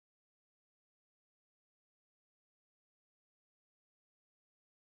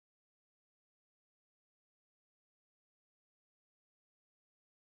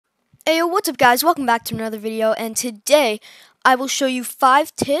Hey, yo, what's up guys? Welcome back to another video, and today I will show you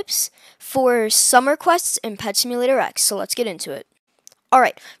 5 tips for summer quests in Pet Simulator X. So let's get into it.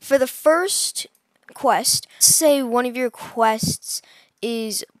 Alright, for the first quest, say one of your quests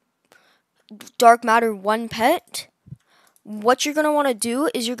is Dark Matter 1 pet. What you're going to want to do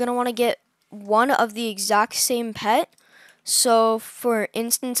is you're going to want to get one of the exact same pet. So, for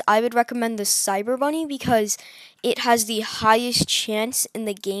instance, I would recommend the Cyber Bunny because it has the highest chance in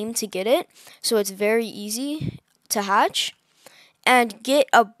the game to get it. So, it's very easy to hatch. And get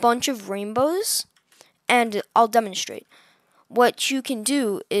a bunch of rainbows, and I'll demonstrate. What you can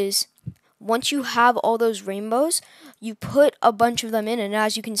do is, once you have all those rainbows, you put a bunch of them in, and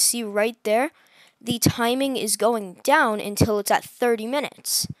as you can see right there, the timing is going down until it's at 30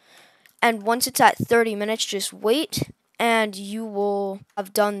 minutes. And once it's at 30 minutes, just wait, and you will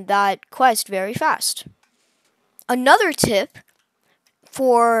have done that quest very fast. Another tip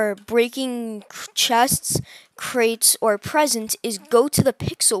for breaking chests, crates, or presents is go to the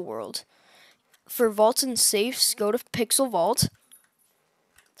Pixel World. For vaults and safes, go to Pixel Vault.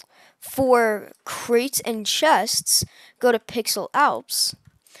 For crates and chests, go to Pixel Alps.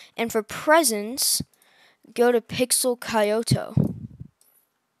 And for presents, go to Pixel Kyoto.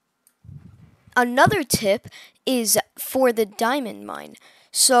 Another tip is for the diamond mine.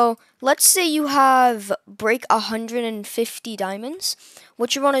 So let's say you have break 150 diamonds.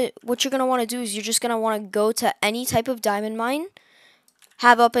 What you're gonna want to do is you're just gonna want to go to any type of diamond mine,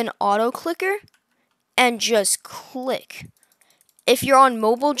 have up an auto clicker, and just click. If you're on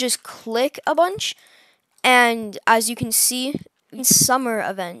mobile, just click a bunch, and as you can see, summer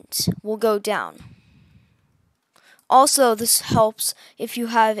event will go down. Also, this helps if you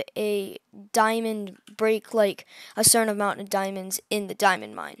have a diamond break, like a certain amount of diamonds in the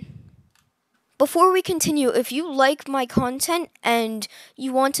diamond mine. Before we continue, if you like my content and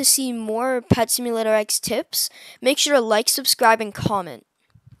you want to see more Pet Simulator X tips, make sure to like, subscribe, and comment.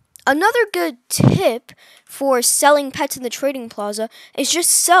 Another good tip for selling pets in the trading plaza is just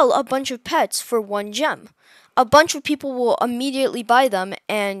sell a bunch of pets for 1 gem. A bunch of people will immediately buy them,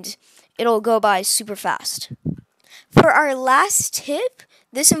 and it'll go by super fast. For our last tip,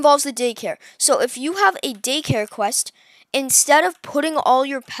 this involves the daycare. So if you have a daycare quest, instead of putting all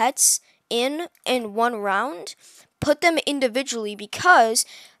your pets in one round, put them individually, because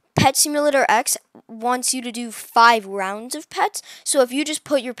Pet Simulator X wants you to do 5 rounds of pets. So if you just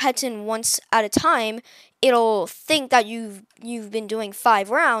put your pets in once at a time, it'll think that you've been doing 5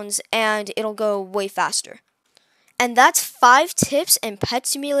 rounds, and it'll go way faster. And that's 5 tips in Pet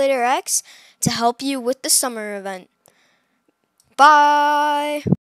Simulator X to help you with the summer event. Bye!